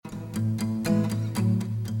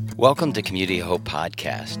Welcome to Community Hope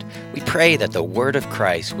Podcast. We pray that the Word of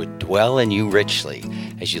Christ would dwell in you richly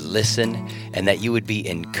as you listen and that you would be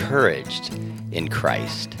encouraged in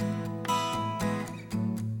Christ. Good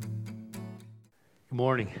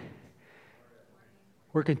morning.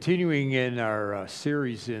 We're continuing in our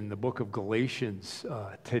series in the book of Galatians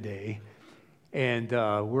today, and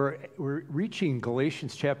we're reaching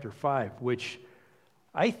Galatians chapter 5, which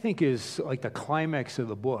I think is like the climax of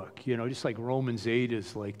the book. You know, just like Romans 8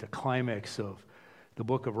 is like the climax of the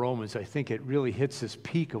book of Romans. I think it really hits this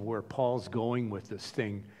peak of where Paul's going with this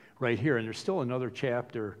thing right here. And there's still another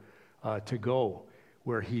chapter to go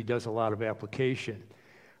where he does a lot of application.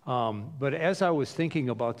 But as I was thinking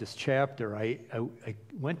about this chapter, I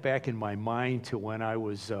went back in my mind to when I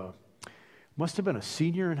was, must have been a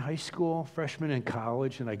senior in high school, freshman in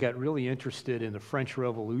college, and I got really interested in the French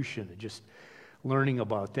Revolution and just learning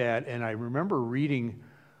about that. And I remember reading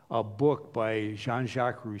a book by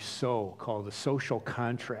Jean-Jacques Rousseau called The Social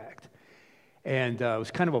Contract. And it was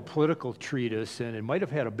kind of a political treatise, and it might have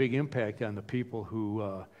had a big impact on the people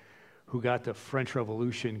who got the French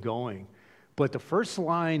Revolution going. But the first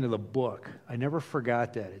line of the book, I never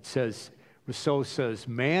forgot that. It says, Rousseau says,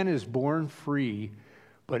 "Man is born free,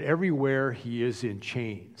 but everywhere he is in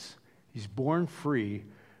chains." He's born free,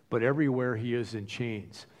 but everywhere he is in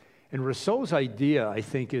chains. And Rousseau's idea, I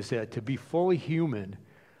think, is that to be fully human,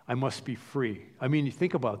 I must be free. I mean, you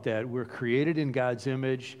think about that. We're created in God's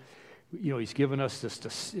image. You know, He's given us this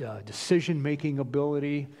decision-making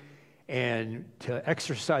ability. And to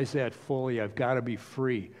exercise that fully, I've got to be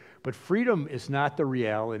free. But freedom is not the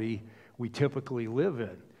reality we typically live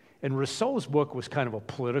in. And Rousseau's book was kind of a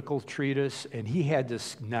political treatise, and he had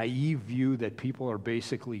this naive view that people are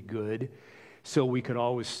basically good. So we could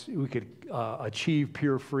achieve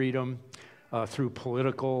pure freedom through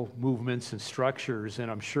political movements and structures,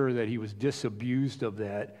 and I'm sure that he was disabused of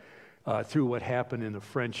that through what happened in the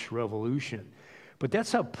French Revolution. But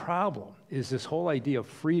that's a problem, is this whole idea of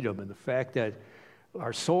freedom and the fact that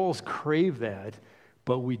our souls crave that,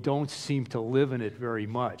 but we don't seem to live in it very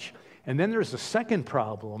much. And then there's a second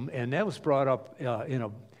problem, and that was brought up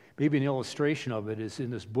maybe an illustration of it is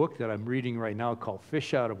in this book that I'm reading right now called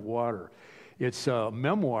Fish Out of Water. It's a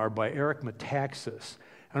memoir by Eric Metaxas.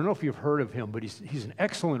 I don't know if you've heard of him, but he's an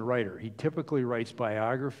excellent writer. He typically writes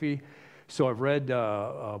biography. So I've read,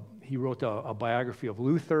 he wrote a biography of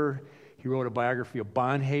Luther. He wrote a biography of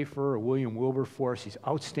Bonhoeffer or William Wilberforce. He's an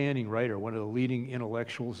outstanding writer, one of the leading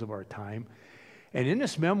intellectuals of our time. And in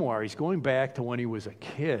this memoir, he's going back to when he was a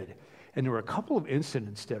kid. And there were a couple of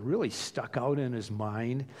incidents that really stuck out in his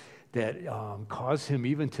mind that caused him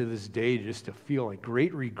even to this day just to feel like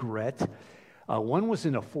great regret. One was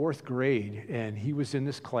in the fourth grade, and he was in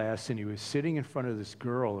this class, and he was sitting in front of this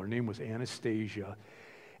girl. Her name was Anastasia,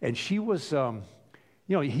 and she was,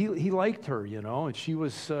 he liked her, and she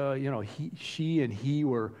was, she and he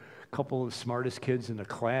were a couple of the smartest kids in the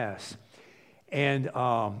class. And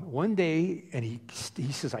one day, and he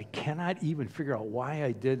says, "I cannot even figure out why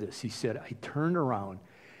I did this." He said, "I turned around,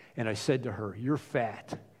 and I said to her, 'You're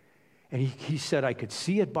fat.'" And he said, "I could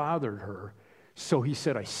see it bothered her, so he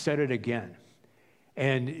said, I said it again."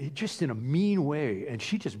 And just in a mean way. And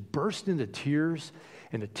she just burst into tears.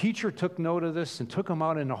 And the teacher took note of this and took him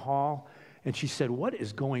out in the hall. And she said, "What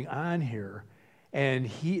is going on here?" And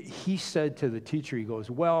he said to the teacher, he goes,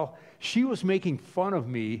 "Well, she was making fun of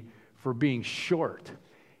me for being short,"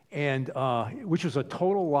 and which was a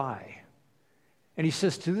total lie. And he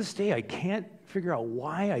says, "To this day, I can't figure out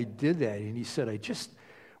why I did that." And he said, "I just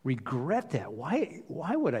regret that.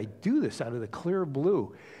 Why would I do this out of the clear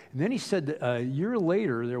blue?" And then he said a year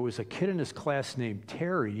later, there was a kid in his class named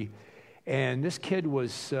Terry, and this kid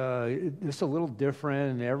was just a little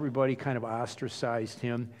different, and everybody kind of ostracized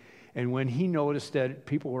him. And when he noticed that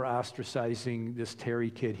people were ostracizing this Terry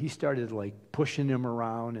kid, he started like pushing him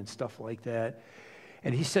around and stuff like that.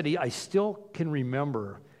 And he said, I still can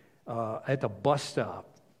remember at the bus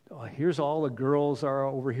stop, here's all the girls are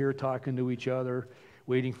over here talking to each other,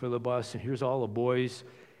 waiting for the bus, and here's all the boys.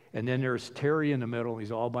 And then there's Terry in the middle,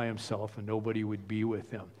 he's all by himself, and nobody would be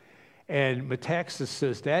with him. And Metaxas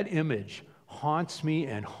says, that image haunts me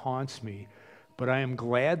and haunts me, but I am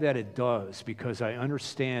glad that it does because I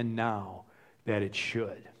understand now that it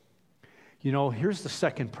should. You know, here's the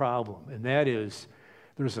second problem, and that is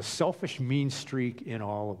there's a selfish mean streak in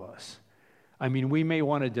all of us. I mean, we may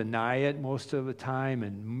want to deny it most of the time,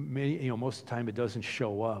 and most of the time it doesn't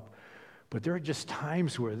show up. But there are just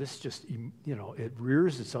times where this just, it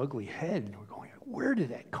rears its ugly head, and we're going, where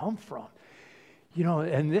did that come from?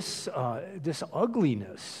 And this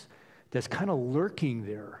ugliness that's kind of lurking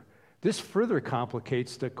there, this further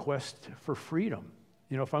complicates the quest for freedom.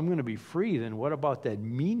 If I'm going to be free, then what about that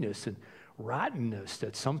meanness and rottenness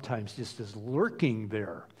that sometimes just is lurking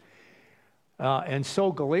there? And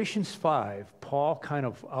so Galatians 5, Paul kind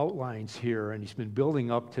of outlines here, and he's been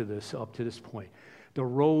building up to this point, the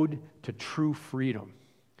road to true freedom.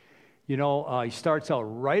 He starts out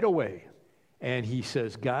right away, and he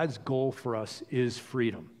says God's goal for us is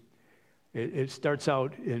freedom. It starts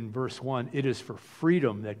out in verse 1, it is for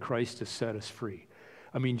freedom that Christ has set us free.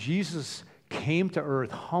 I mean, Jesus came to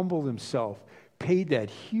earth, humbled himself, paid that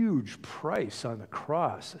huge price on the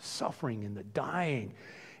cross, the suffering and the dying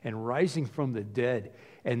and rising from the dead,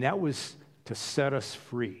 and that was to set us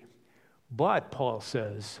free. But, Paul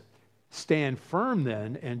says, stand firm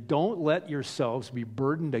then, and don't let yourselves be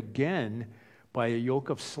burdened again by a yoke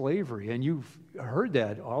of slavery. And you've heard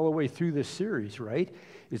that all the way through this series, right?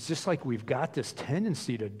 It's just like we've got this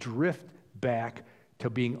tendency to drift back to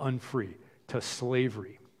being unfree, to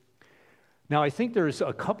slavery. Now, I think there's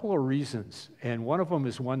a couple of reasons, and one of them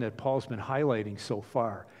is one that Paul's been highlighting so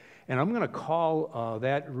far. And I'm going to call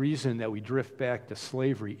that reason that we drift back to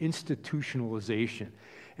slavery institutionalization.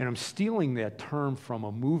 And I'm stealing that term from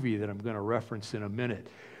a movie that I'm going to reference in a minute.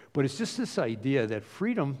 But it's just this idea that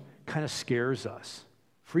freedom kind of scares us.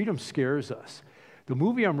 Freedom scares us. The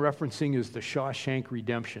movie I'm referencing is The Shawshank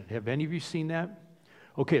Redemption. Have any of you seen that?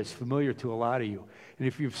 Okay, it's familiar to a lot of you. And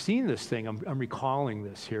if you've seen this thing, I'm recalling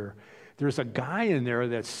this here. There's a guy in there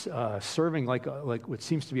that's serving like what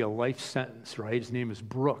seems to be a life sentence, right? His name is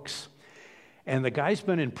Brooks. And the guy's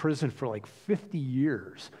been in prison for like 50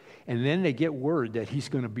 years. And then they get word that he's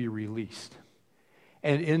going to be released.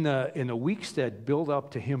 And in the weeks that build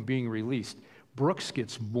up to him being released, Brooks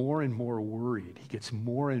gets more and more worried. He gets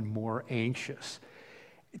more and more anxious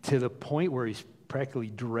to the point where he's practically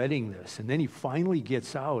dreading this. And then he finally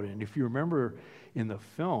gets out. And if you remember in the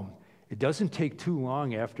film, it doesn't take too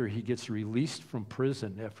long after he gets released from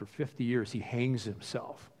prison. After 50 years, he hangs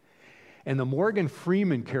himself. And the Morgan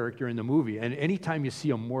Freeman character in the movie, and anytime you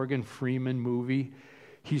see a Morgan Freeman movie,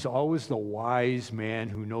 he's always the wise man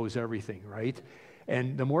who knows everything, right?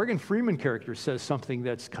 And the Morgan Freeman character says something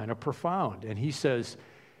that's kind of profound. And he says,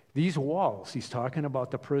 these walls, he's talking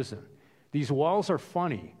about the prison, these walls are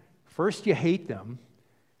funny. First you hate them,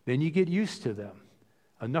 then you get used to them.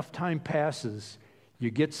 Enough time passes,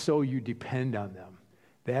 you get so you depend on them.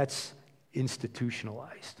 That's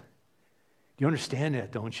institutionalized. Do you understand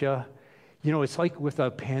that, don't you? It's like with a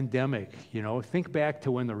pandemic, think back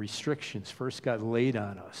to when the restrictions first got laid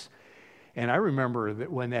on us. And I remember that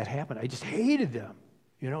when that happened, I just hated them.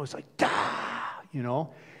 It's like,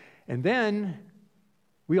 And then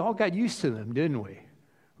we all got used to them, didn't we?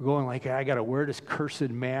 We're going like, I got to wear this cursed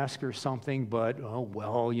mask or something, but,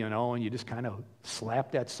 and you just kind of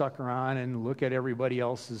slap that sucker on and look at everybody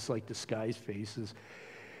else's like disguised faces.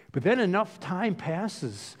 But then enough time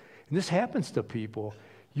passes, and this happens to people,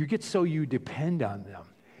 you get so you depend on them.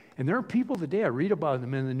 And there are people today, I read about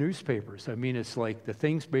them in the newspapers. I mean, it's like the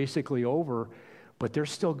thing's basically over, but they're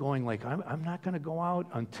still going like, I'm not going to go out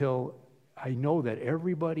until I know that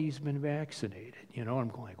everybody's been vaccinated. I'm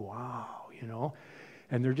going like, wow,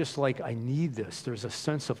 And they're just like, I need this. There's a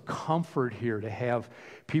sense of comfort here to have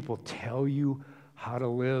people tell you how to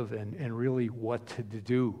live and really what to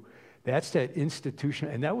do. That's that institution.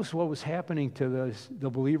 And that was what was happening to the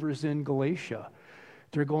believers in Galatia.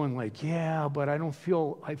 They're going like, yeah, but I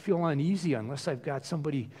feel uneasy unless I've got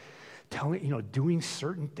somebody telling, doing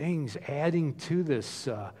certain things, adding to this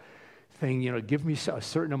thing, give me a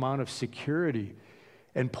certain amount of security.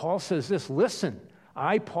 And Paul says this, listen,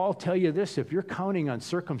 I, Paul, tell you this, if you're counting on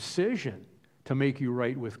circumcision to make you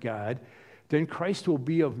right with God, then Christ will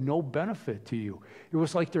be of no benefit to you. It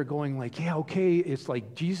was like they're going like, yeah, okay, it's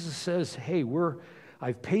like Jesus says, hey,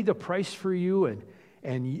 I've paid the price for you,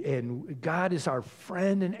 and God is our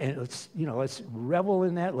friend, and let's revel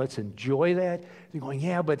in that, let's enjoy that. They're going,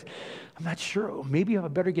 yeah, but I'm not sure, maybe I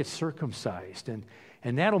better get circumcised, and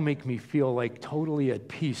that'll make me feel like totally at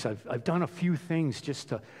peace. I've done a few things just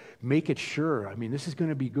to make it sure. I mean, this is going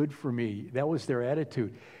to be good for me. That was their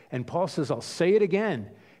attitude. And Paul says, I'll say it again.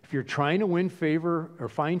 If you're trying to win favor or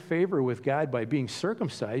find favor with God by being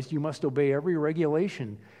circumcised, you must obey every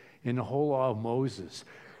regulation in the whole law of Moses.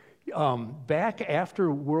 Back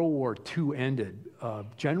after World War II ended,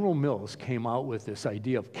 General Mills came out with this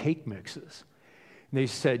idea of cake mixes. And they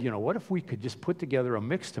said, what if we could just put together a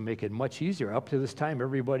mix to make it much easier? Up to this time,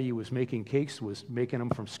 everybody who was making cakes was making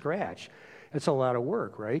them from scratch. That's a lot of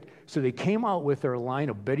work, right? So they came out with their line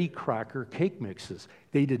of Betty Crocker cake mixes.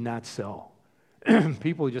 They did not sell.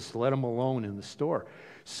 People just let them alone in the store.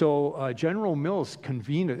 So General Mills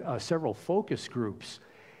convened several focus groups.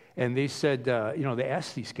 And they said, they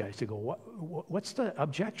asked these guys, they go, what's the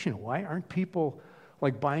objection? Why aren't people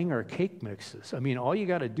like buying our cake mixes? I mean, all you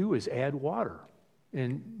got to do is add water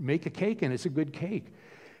and make a cake, and it's a good cake.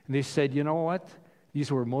 And they said, you know what?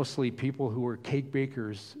 These were mostly people who were cake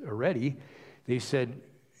bakers already. They said,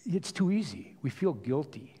 it's too easy. We feel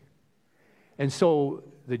guilty. And so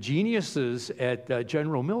the geniuses at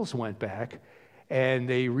General Mills went back, and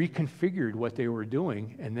they reconfigured what they were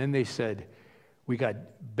doing, and then they said, we got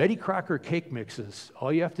Betty Crocker cake mixes.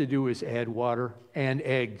 All you have to do is add water and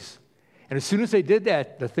eggs. And as soon as they did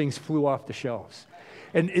that, the things flew off the shelves.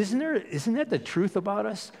 And isn't that the truth about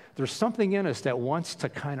us? There's something in us that wants to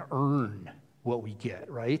kind of earn what we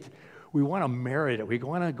get, right? We want to merit it. We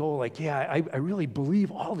want to go like, yeah, I really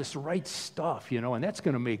believe all this right stuff, and that's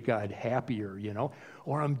going to make God happier,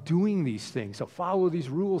 Or I'm doing these things. I'll follow these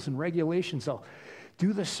rules and regulations. I'll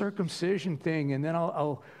do the circumcision thing, and then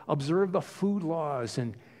I'll observe the food laws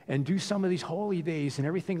and do some of these holy days and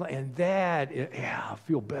everything. And that, I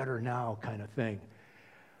feel better now kind of thing.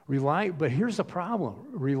 But here's the problem.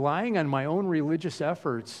 Relying on my own religious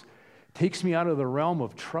efforts takes me out of the realm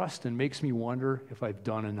of trust and makes me wonder if I've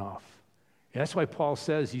done enough. That's why Paul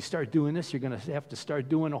says, you start doing this, you're going to have to start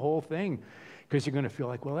doing the whole thing, because you're going to feel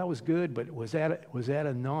like, well, that was good, but was that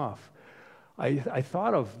enough? I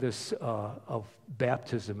thought of this, of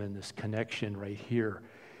baptism and this connection right here.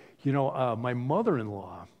 My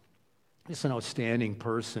mother-in-law is an outstanding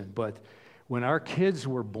person, but when our kids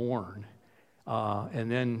were born,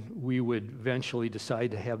 and then we would eventually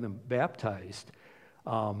decide to have them baptized,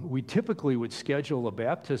 we typically would schedule a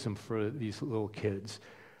baptism for these little kids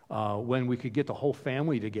when we could get the whole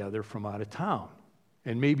family together from out of town.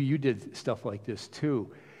 And maybe you did stuff like this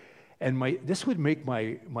too. And this would make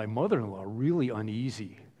my mother-in-law really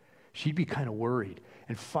uneasy. She'd be kind of worried.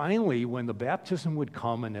 And finally, when the baptism would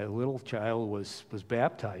come and that little child was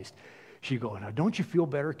baptized, she'd go, now, don't you feel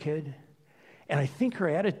better, kid? And I think her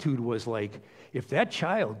attitude was like, if that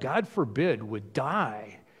child, God forbid, would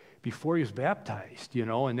die before he was baptized,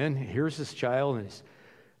 and then here's this child, and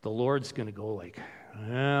the Lord's going to go like,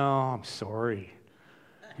 well, I'm sorry.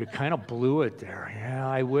 You kind of blew it there. Yeah,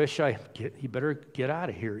 I wish you better get out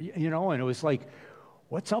of here. And it was like,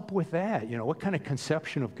 what's up with that? What kind of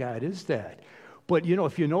conception of God is that? But,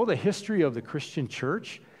 if you know the history of the Christian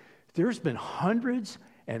church, there's been hundreds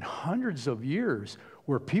and hundreds of years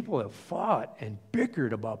where people have fought and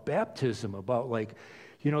bickered about baptism, about like,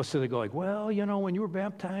 so they go like, well, when you were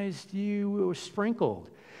baptized, you were sprinkled,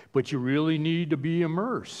 but you really need to be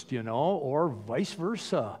immersed, or vice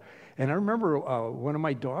versa. And I remember one of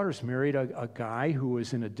my daughters married a guy who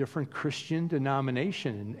was in a different Christian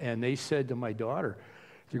denomination, and they said to my daughter,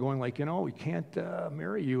 they're going like, we can't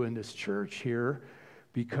marry you in this church here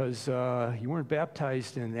because you weren't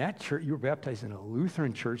baptized in that church. You were baptized in a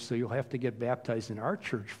Lutheran church, so you'll have to get baptized in our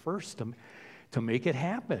church first to make it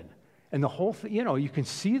happen. And the whole thing, you can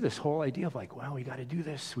see this whole idea of like, wow, we got to do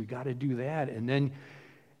this, we got to do that. And then,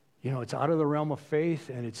 it's out of the realm of faith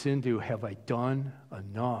and it's into, have I done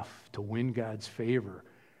enough to win God's favor?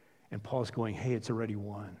 And Paul's going, hey, it's already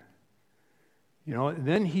won. And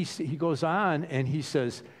then he goes on and he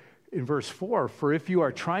says in verse 4, for if you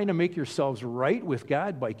are trying to make yourselves right with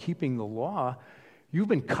God by keeping the law, you've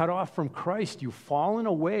been cut off from Christ. You've fallen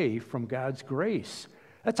away from God's grace.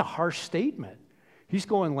 That's a harsh statement. He's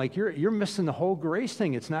going like, you're missing the whole grace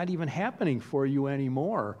thing. It's not even happening for you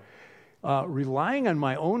anymore. Relying on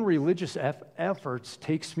my own religious efforts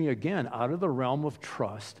takes me again out of the realm of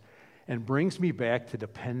trust and brings me back to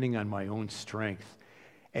depending on my own strength.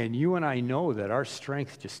 And you and I know that our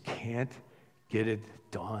strength just can't get it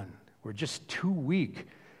done. We're just too weak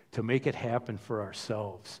to make it happen for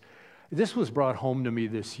ourselves. This was brought home to me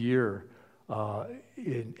this year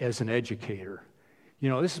as an educator.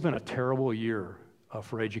 This has been a terrible year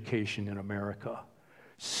for education in America.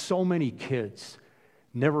 So many kids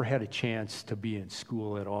never had a chance to be in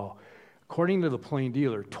school at all. According to the Plain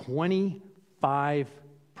Dealer, 25%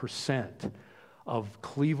 of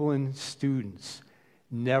Cleveland students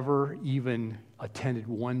never even attended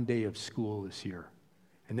one day of school this year.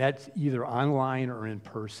 And that's either online or in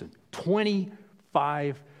person. 25%.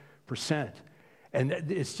 And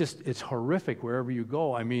it's horrific wherever you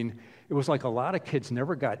go. I mean, it was like a lot of kids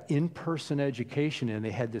never got in-person education, and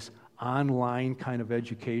they had this online kind of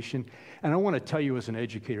education. And I want to tell you as an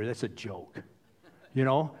educator, that's a joke.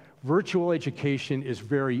 Virtual education is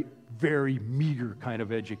very, very meager kind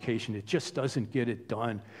of education. It just doesn't get it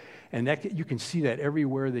done. And you can see that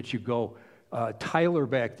everywhere that you go. Tyler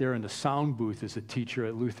back there in the sound booth is a teacher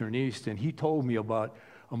at Lutheran East, and he told me about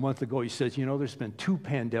a month ago, he says, there's been 2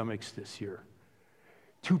 pandemics this year.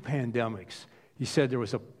 2 pandemics. He said there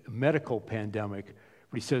was a medical pandemic,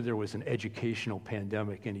 but he said there was an educational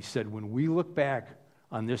pandemic. And he said, when we look back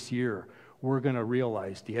on this year, we're going to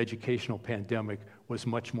realize the educational pandemic was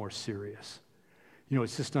much more serious. You know,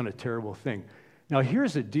 it's just done a terrible thing. Now,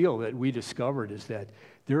 here's the deal that we discovered is that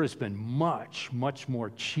there has been much, much more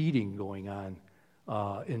cheating going on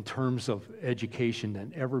in terms of education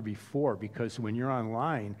than ever before, because when you're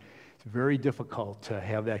online, it's very difficult to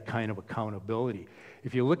have that kind of accountability.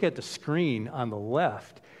 If you look at the screen on the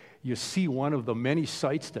left, you see one of the many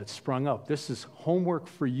sites that sprung up. This is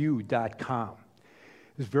homeworkforyou.com.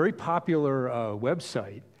 It's a very popular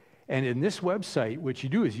website, and in this website, what you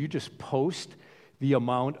do is you just post the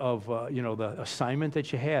amount of, the assignment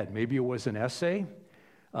that you had. Maybe it was an essay,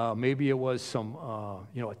 maybe it was some,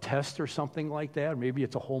 a test or something like that. Maybe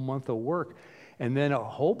it's a whole month of work. And then a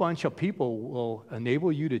whole bunch of people will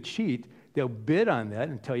enable you to cheat. They'll bid on that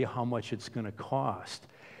and tell you how much it's going to cost.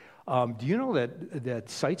 Do you know that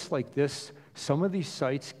sites like this, some of these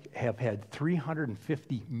sites have had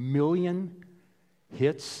 350 million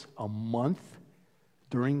hits a month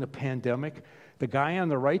during the pandemic? The guy on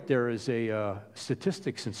the right there is a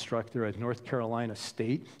statistics instructor at North Carolina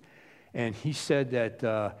State, and he said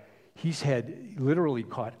that he's had literally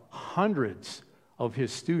caught hundreds of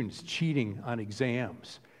his students cheating on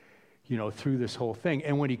exams, through this whole thing.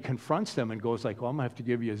 And when he confronts them and goes like, well, I'm going to have to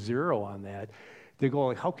give you a 0 on that, they go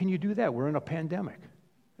like, how can you do that? We're in a pandemic.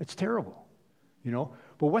 It's terrible,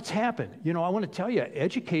 But what's happened? I want to tell you,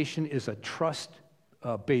 education is a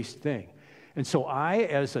trust-based thing. And so I,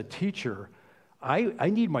 as a teacher, I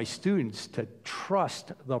need my students to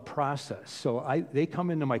trust the process. So they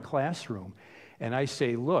come into my classroom, and I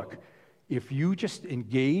say, look, if you just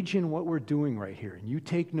engage in what we're doing right here, and you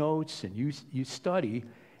take notes, and you study,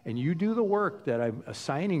 and you do the work that I'm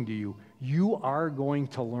assigning to you, you are going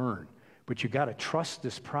to learn. But you got to trust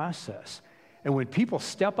this process. And when people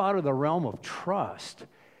step out of the realm of trust,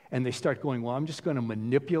 and they start going, well, I'm just going to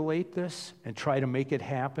manipulate this and try to make it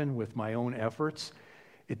happen with my own efforts,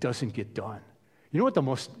 it doesn't get done. You know what the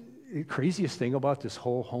most craziest thing about this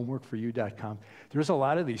whole homeworkforyou.com? There's a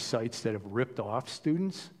lot of these sites that have ripped off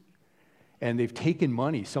students, and they've taken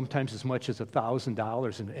money, sometimes as much as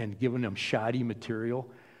 $1,000, and given them shoddy material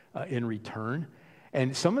in return.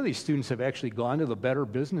 And some of these students have actually gone to the Better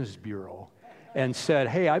Business Bureau and said,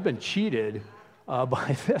 hey, I've been cheated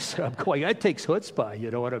by this. I'm going, that takes chutzpah,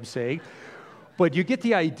 you know what I'm saying? But you get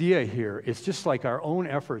the idea here. It's just like our own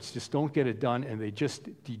efforts just don't get it done, and they just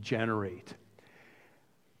degenerate.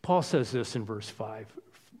 Paul says this in verse 5,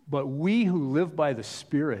 but we who live by the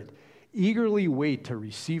Spirit eagerly wait to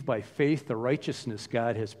receive by faith the righteousness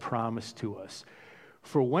God has promised to us.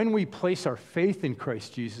 For when we place our faith in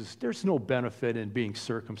Christ Jesus, there's no benefit in being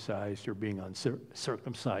circumcised or being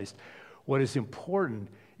uncircumcised. What is important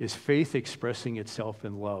is faith expressing itself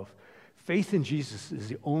in love. Faith in Jesus is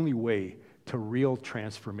the only way to real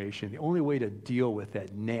transformation, the only way to deal with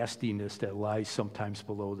that nastiness that lies sometimes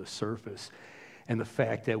below the surface, and the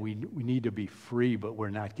fact that we need to be free, but we're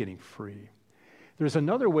not getting free. There's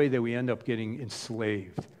another way that we end up getting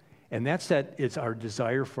enslaved, and that's that it's our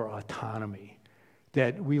desire for autonomy,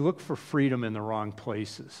 that we look for freedom in the wrong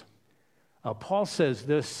places. Paul says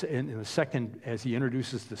this in the second, as he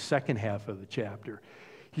introduces the second half of the chapter.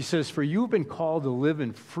 He says, for you've been called to live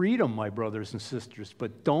in freedom, my brothers and sisters,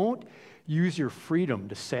 but don't use your freedom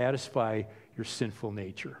to satisfy your sinful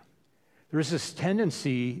nature. There's this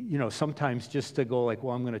tendency, sometimes just to go like,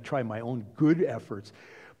 well, I'm going to try my own good efforts.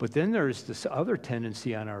 But then there's this other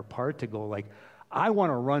tendency on our part to go like, I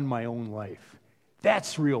want to run my own life.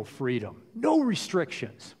 That's real freedom. No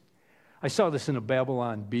restrictions. I saw this in a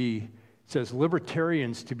Babylon Bee. It says,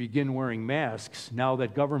 libertarians to begin wearing masks now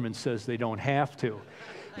that government says they don't have to.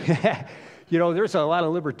 There's a lot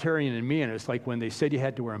of libertarian in me, and it's like when they said you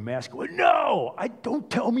had to wear a mask, well, no, don't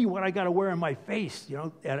tell me what I got to wear on my face,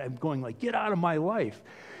 and I'm going like, get out of my life.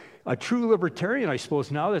 A true libertarian, I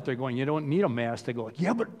suppose, now that they're going, you don't need a mask, they go like,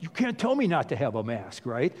 yeah, but you can't tell me not to have a mask,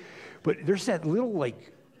 right? But there's that little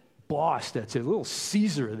like boss that's a little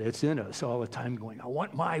Caesar that's in us all the time going, I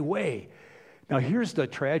want my way. Now here's the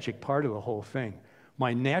tragic part of the whole thing.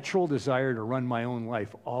 My natural desire to run my own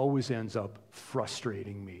life always ends up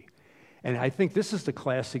frustrating me. And I think this is the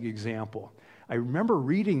classic example. I remember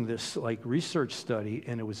reading this research study,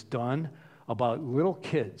 and it was done about little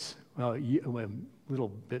kids, a little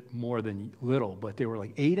bit more than little, but they were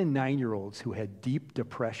like 8 and 9-year-olds who had deep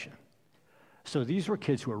depression. So these were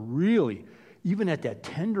kids who were really, even at that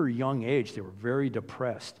tender young age, they were very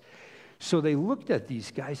depressed. So they looked at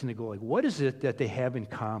these guys and they go like, what is it that they have in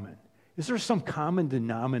common? Is there some common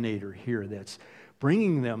denominator here that's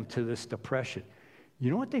bringing them to this depression?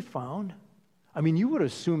 You know what they found? I mean, you would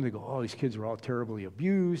assume they go, oh, these kids were all terribly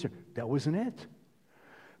abused. That wasn't it.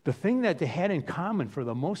 The thing that they had in common for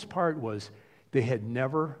the most part was they had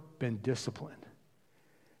never been disciplined.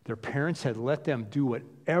 Their parents had let them do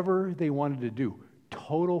whatever they wanted to do.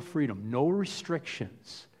 Total freedom, no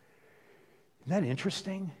restrictions. Isn't that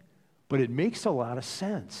interesting? But it makes a lot of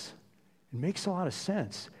sense. It makes a lot of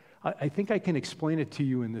sense. I think I can explain it to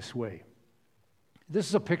you in this way. This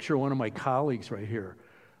is a picture of one of my colleagues right here,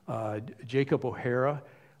 Jacob O'Hara.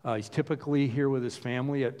 He's typically here with his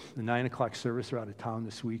family at the 9 o'clock service. They're out of town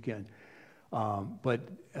this weekend. But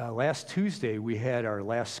last Tuesday, we had our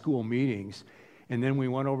last school meetings, and then we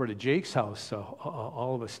went over to Jake's house,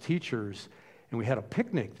 all of us teachers, and we had a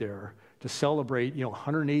picnic there to celebrate,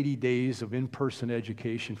 180 days of in-person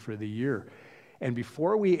education for the year. And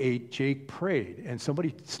before we ate, Jake prayed, and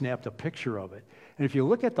somebody snapped a picture of it. And if you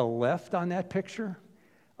look at the left on that picture,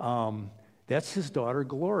 that's his daughter,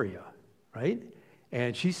 Gloria, right?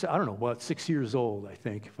 And she's, I don't know, about 6 years old, I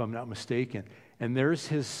think, if I'm not mistaken. And there's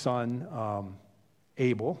his son,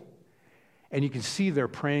 Abel. And you can see they're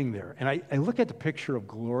praying there. And I look at the picture of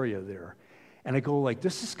Gloria there, and I go like,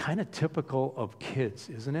 this is kind of typical of kids,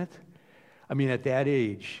 isn't it? I mean, at that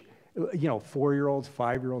age, 4-year-olds,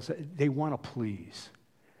 5-year-olds, they want to please.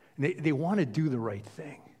 And they want to do the right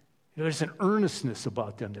thing. There's an earnestness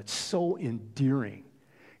about them that's so endearing.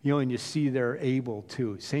 And you see they're able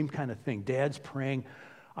to. Same kind of thing. Dad's praying.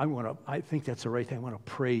 I think that's the right thing. I want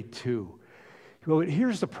to pray too. Well,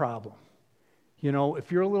 here's the problem.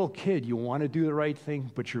 If you're a little kid, you want to do the right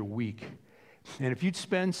thing, but you're weak. And if you'd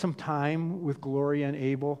spend some time with Gloria and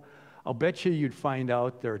Abel, I'll bet you'd find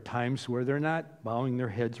out there are times where they're not bowing their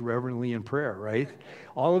heads reverently in prayer, right?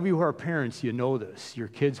 All of you who are parents, you know this. Your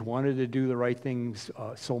kids wanted to do the right things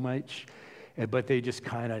so much, but they just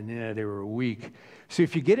kind of, they were weak. So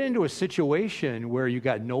if you get into a situation where you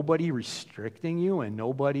got nobody restricting you and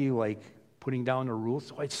nobody putting down the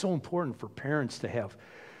rules, it's so important for parents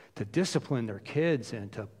to discipline their kids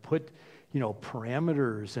and to put,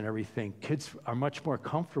 parameters and everything. Kids are much more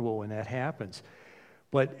comfortable when that happens.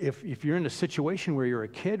 But if you're in a situation where you're a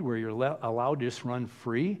kid, where you're allowed to just run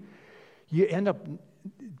free, you end up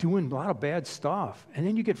doing a lot of bad stuff, and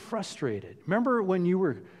then you get frustrated. Remember when you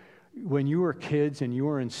were kids and you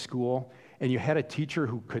were in school and you had a teacher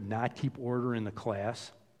who could not keep order in the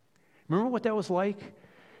class? Remember what that was like?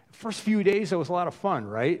 The first few days, it was a lot of fun,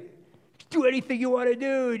 right? Do anything you want to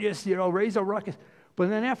do, just, raise a ruckus. But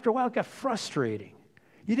then after a while, it got frustrating.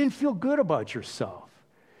 You didn't feel good about yourself.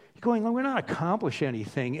 You're going, we're not accomplishing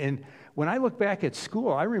anything. And when I look back at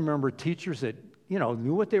school, I remember teachers that,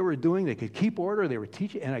 knew what they were doing. They could keep order. They were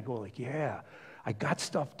teaching. And I go yeah, I got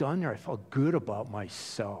stuff done there. I felt good about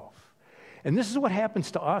myself. And this is what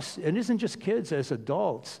happens to us. It isn't just kids, as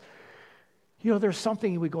adults. There's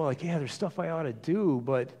something we go yeah, there's stuff I ought to do.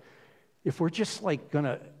 But if we're just going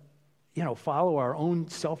to, follow our own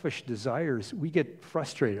selfish desires, we get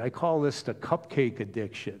frustrated. I call this the cupcake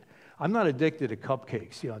addiction. I'm not addicted to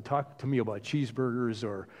cupcakes. Talk to me about cheeseburgers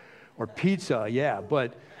or pizza, yeah.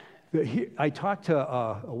 But I talked to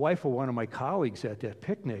a wife of one of my colleagues at that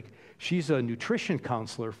picnic. She's a nutrition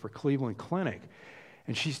counselor for Cleveland Clinic.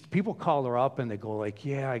 And people call her up and they go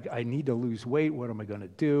yeah, I need to lose weight. What am I going to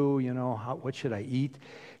do? What should I eat?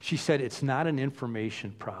 She said it's not an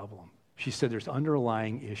information problem. She said there's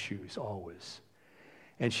underlying issues always.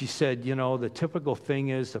 And she said, the typical thing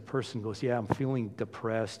is the person goes, yeah, I'm feeling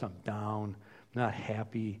depressed, I'm down, I'm not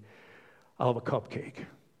happy. I'll have a cupcake.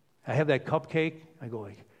 I have that cupcake, I go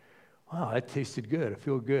wow, that tasted good, I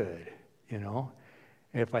feel good, And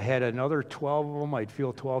if I had another 12 of them, I'd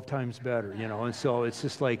feel 12 times better, And so it's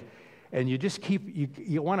just and you just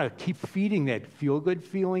you want to keep feeding that feel-good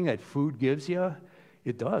feeling that food gives you.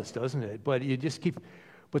 It does, doesn't it? But you just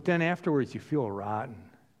but then afterwards you feel rotten.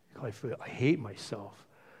 I hate myself.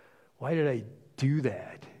 Why did I do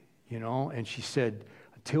that? And she said,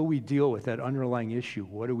 until we deal with that underlying issue,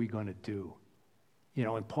 what are we going to do?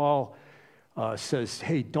 And Paul says,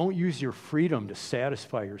 hey, don't use your freedom to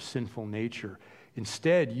satisfy your sinful nature.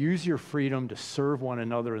 Instead, use your freedom to serve one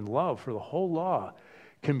another in love, for the whole law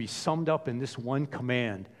can be summed up in this one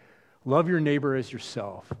command: love your neighbor as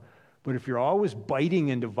yourself. But if you're always biting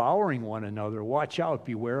and devouring one another, watch out,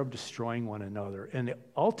 beware of destroying one another. And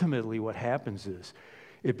ultimately what happens is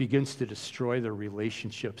it begins to destroy the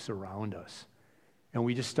relationships around us. And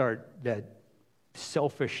we just start, that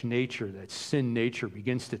selfish nature, that sin nature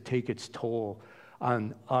begins to take its toll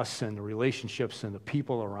on us and the relationships and the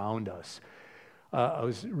people around us. I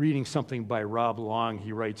was reading something by Rob Long.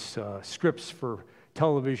 He writes scripts for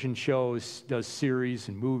television shows, does series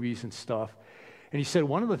and movies and stuff. And he said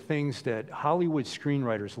one of the things that Hollywood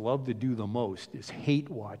screenwriters love to do the most is hate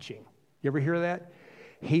watching. You ever hear that?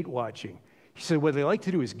 Hate watching. He said what they like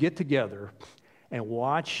to do is get together and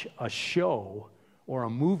watch a show or a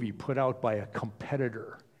movie put out by a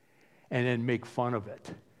competitor and then make fun of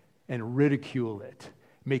it and ridicule it,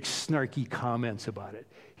 make snarky comments about it.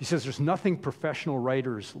 He says there's nothing professional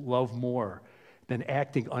writers love more than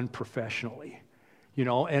acting unprofessionally,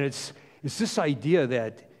 and it's this idea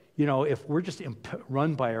that, if we're just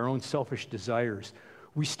run by our own selfish desires,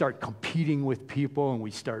 we start competing with people and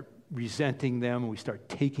we start resenting them and we start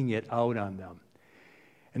taking it out on them.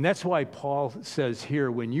 And that's why Paul says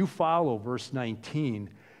here, when you follow, verse 19,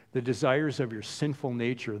 the desires of your sinful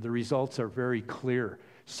nature, the results are very clear.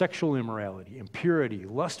 Sexual immorality, impurity,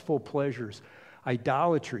 lustful pleasures,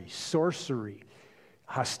 idolatry, sorcery,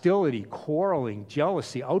 hostility, quarreling,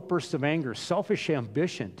 jealousy, outbursts of anger, selfish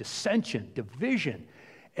ambition, dissension, division,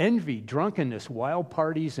 envy, drunkenness, wild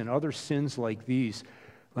parties, and other sins like these.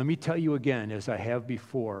 Let me tell you again, as I have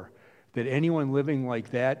before, that anyone living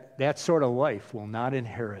like that sort of life will not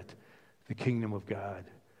inherit the kingdom of God.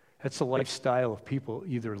 That's the lifestyle of people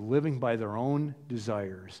either living by their own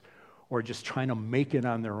desires or just trying to make it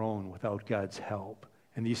on their own without God's help.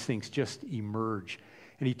 And these things just emerge.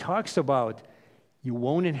 And he talks about you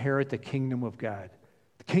won't inherit the kingdom of God.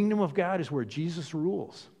 The kingdom of God is where Jesus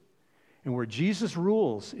rules. And where Jesus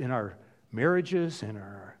rules in our marriages, in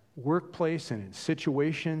our workplace, and in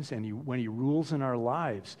situations, and when he rules in our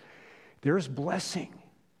lives, there's blessing,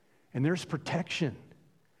 and there's protection.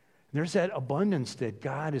 There's that abundance that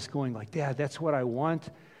God is going like, Dad, that's what I want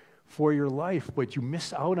for your life, but you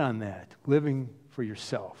miss out on that, living for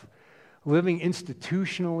yourself. Living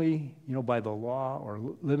institutionally, by the law, or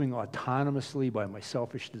living autonomously by my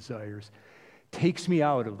selfish desires, takes me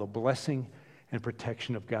out of the blessing and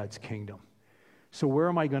protection of God's kingdom. So where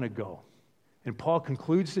am I going to go? And Paul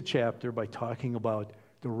concludes the chapter by talking about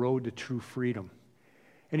the road to true freedom.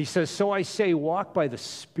 And he says, so I say, walk by the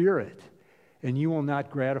Spirit, and you will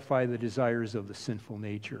not gratify the desires of the sinful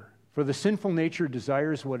nature. For the sinful nature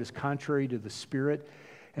desires what is contrary to the Spirit,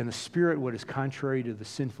 and the Spirit what is contrary to the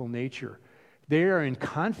sinful nature. They are in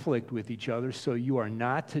conflict with each other, so you are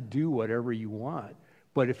not to do whatever you want.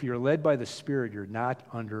 But if you're led by the Spirit, you're not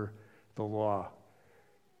under the law.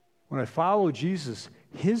 When I follow Jesus,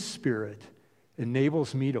 his Spirit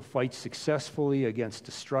enables me to fight successfully against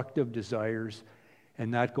destructive desires and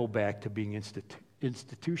not go back to being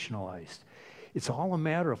institutionalized. It's all a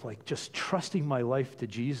matter of just trusting my life to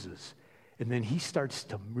Jesus. And then he starts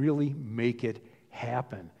to really make it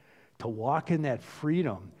happen, to walk in that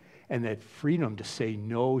freedom, and that freedom to say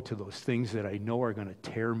no to those things that I know are going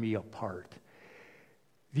to tear me apart.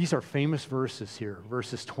 These are famous verses here,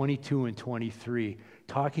 verses 22 and 23,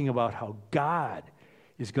 talking about how God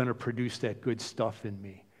is going to produce that good stuff in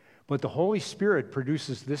me. But the Holy Spirit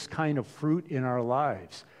produces this kind of fruit in our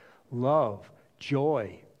lives: love,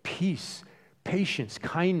 joy, peace, patience,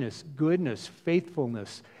 kindness, goodness,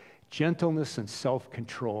 faithfulness, gentleness, and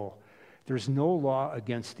self-control. There's no law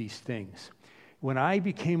against these things. When I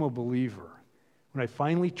became a believer, when I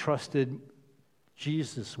finally trusted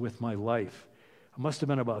Jesus with my life, I must have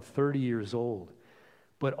been about 30 years old.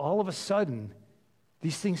 But all of a sudden,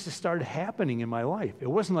 these things just started happening in my life. It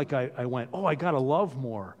wasn't like I went, I got to love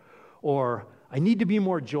more, or I need to be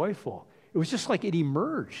more joyful. It was just like it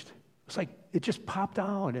emerged. It's like it just popped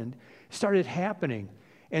out and started happening.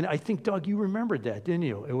 And I think, Doug, you remembered that, didn't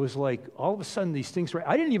you? It was like all of a sudden these things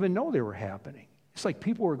I didn't even know they were happening. It's like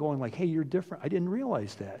people were going like, hey, you're different. I didn't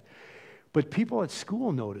realize that. But people at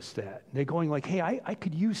school noticed that. They're going like, hey, I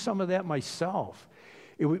could use some of that myself.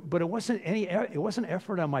 But it wasn't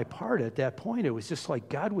effort on my part at that point. It was just like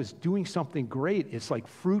God was doing something great. It's like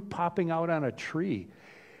fruit popping out on a tree.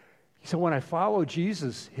 So when I follow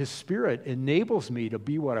Jesus, his Spirit enables me to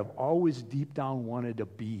be what I've always deep down wanted to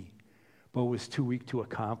be, but was too weak to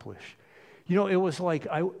accomplish. It was like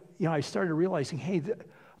I started realizing, hey,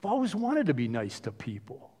 I've always wanted to be nice to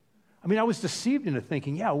people. I mean, I was deceived into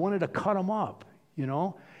thinking, I wanted to cut them up,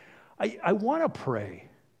 I want to pray,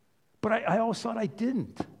 but I always thought I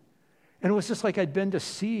didn't. And it was just like I'd been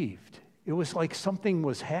deceived. It was like something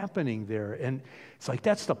was happening there. And it's like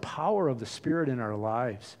that's the power of the Spirit in our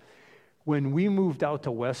lives. When we moved out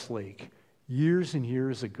to Westlake years and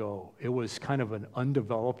years ago, it was kind of an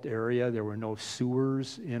undeveloped area. There were no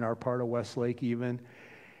sewers in our part of Westlake even.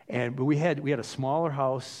 But we had a smaller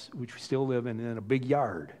house, which we still live in, and then a big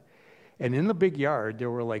yard. And in the big yard,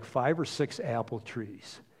 there were like 5 or 6 apple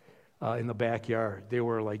trees in the backyard. They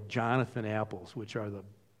were like Jonathan apples, which are the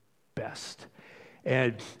best.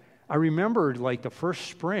 And I remembered like the first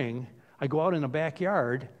spring, I go out in the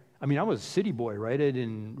backyard, I mean, I was a city boy, right? I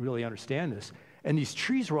didn't really understand this. And these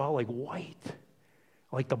trees were all like white,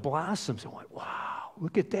 like the blossoms. I'm like, wow,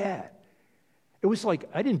 look at that. It was like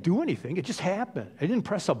I didn't do anything. It just happened. I didn't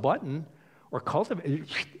press a button or cultivate.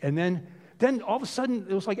 And then all of a sudden,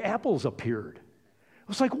 it was like apples appeared. It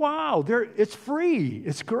was like, wow, it's free.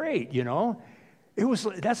 It's great, you know?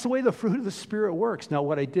 That's the way the fruit of the Spirit works. Now,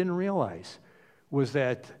 what I didn't realize was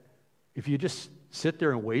that if you just sit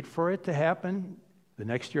there and wait for it to happen, the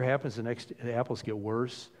next year happens, the apples get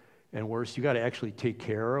worse and worse. You got to actually take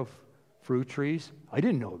care of fruit trees. I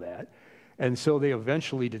didn't know that. And so they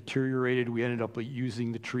eventually deteriorated. We ended up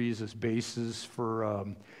using the trees as bases for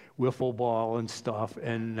wiffle ball and stuff,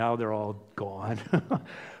 and now they're all gone.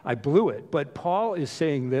 I blew it. But Paul is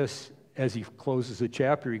saying this as he closes the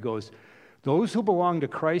chapter. He goes, those who belong to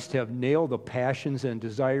Christ have nailed the passions and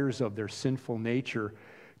desires of their sinful nature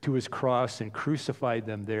to his cross and crucified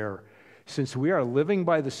them there. Since we are living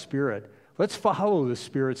by the Spirit, let's follow the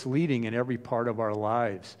Spirit's leading in every part of our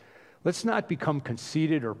lives. Let's not become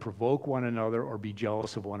conceited or provoke one another or be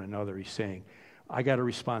jealous of one another. He's saying, I got a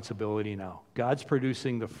responsibility now. God's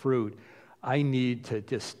producing the fruit. I need to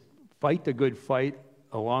just fight the good fight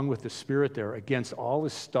along with the Spirit there against all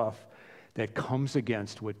this stuff that comes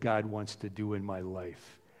against what God wants to do in my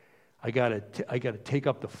life. I got to take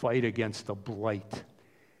up the fight against the blight.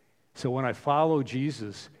 So when I follow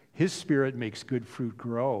Jesus, his Spirit makes good fruit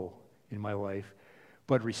grow in my life.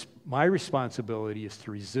 But my responsibility is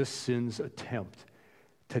to resist sin's attempt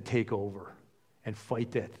to take over and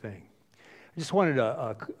fight that thing. I just wanted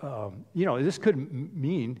to, this could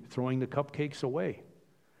mean throwing the cupcakes away.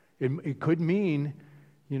 It could mean,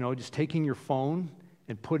 just taking your phone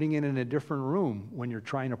and putting it in a different room when you're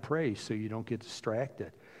trying to pray so you don't get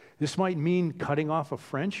distracted. This might mean cutting off a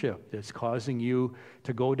friendship that's causing you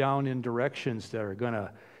to go down in directions that are going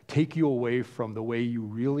to take you away from the way you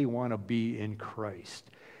really want to be in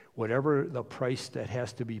Christ. Whatever the price that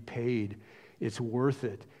has to be paid, it's worth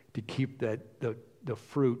it to keep the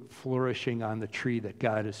fruit flourishing on the tree that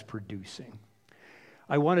God is producing.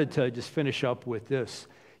 I wanted to just finish up with this.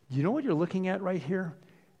 You know what you're looking at right here?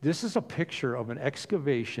 This is a picture of an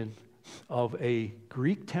excavation of a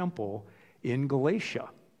Greek temple in Galatia.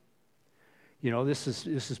 This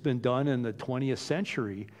has been done in the 20th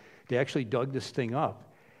century. They actually dug this thing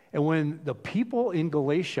up. And when the people in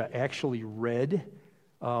Galatia actually read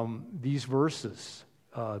these verses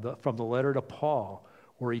from the letter to Paul,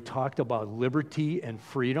 where he talked about liberty and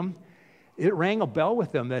freedom, it rang a bell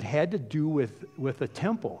with them that had to do with the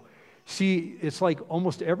temple. See, it's like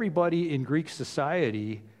almost everybody in Greek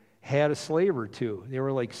society had a slave or two. They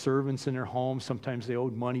were like servants in their homes. Sometimes they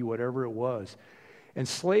owed money, whatever it was. And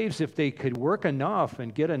slaves, if they could work enough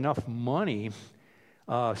and get enough money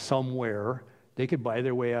somewhere, they could buy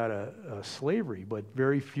their way out of slavery. But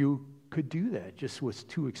very few could do that. It just was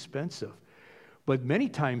too expensive. But many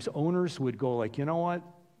times owners would go like, you know what?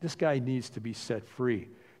 This guy needs to be set free.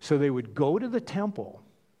 So they would go to the temple.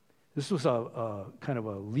 This was a kind of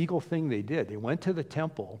a legal thing they did. They went to the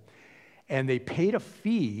temple and they paid a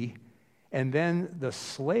fee, and then the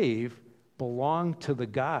slave belonged to the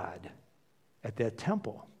god at that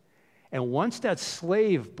temple. And once that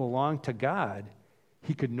slave belonged to God,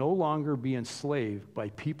 he could no longer be enslaved by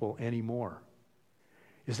people anymore.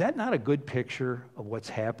 Is that not a good picture of what's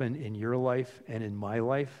happened in your life and in my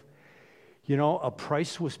life? A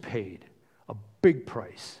price was paid, a big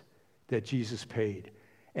price that Jesus paid.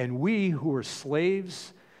 And we who were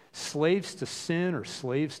slaves to sin or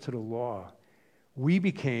slaves to the law, we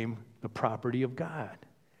became the property of God.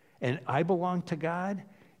 And I belong to God.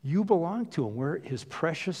 You belong to him. We're his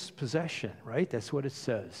precious possession, right? That's what it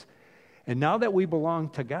says. And now that we belong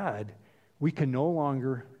to God, we can no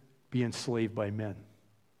longer be enslaved by men.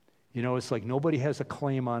 It's like nobody has a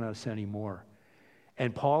claim on us anymore.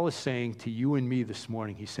 And Paul is saying to you and me this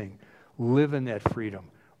morning, he's saying, live in that freedom.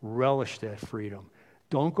 Relish that freedom.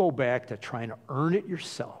 Don't go back to trying to earn it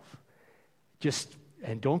yourself.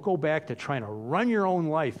 And don't go back to trying to run your own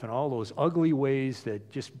life in all those ugly ways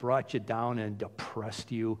that just brought you down and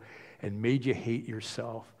depressed you and made you hate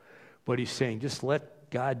yourself. But he's saying, just let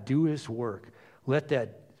God do his work. Let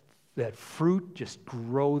that fruit just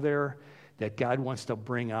grow there that God wants to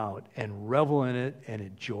bring out, and revel in it and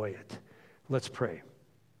enjoy it. Let's pray.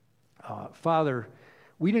 Father,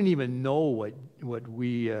 we didn't even know what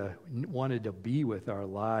we wanted to be with our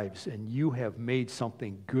lives, and you have made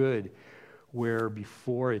something good where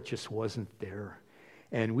before it just wasn't there.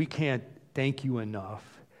 And we can't thank you enough,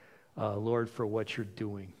 Lord, for what you're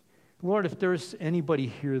doing. Lord, if there's anybody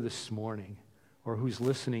here this morning or who's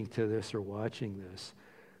listening to this or watching this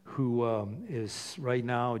who is right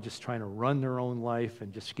now just trying to run their own life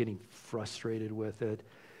and just getting frustrated with it.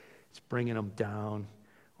 It's bringing them down.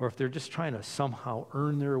 Or if they're just trying to somehow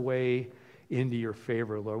earn their way into your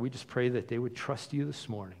favor, Lord, we just pray that they would trust you this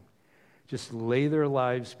morning. Just lay their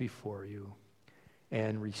lives before you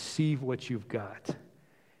and receive what you've got.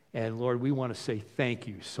 And Lord, we want to say thank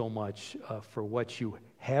you so much for what you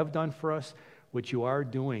have done for us, what you are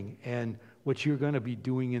doing, and what you're going to be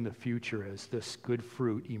doing in the future as this good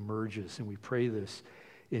fruit emerges. And we pray this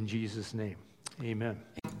in Jesus' name. Amen.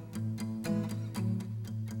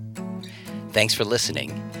 Thanks for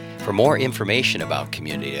listening. For more information about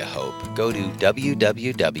Community of Hope, go to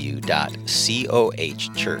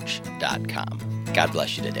www.cohchurch.com. God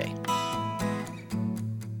bless you today.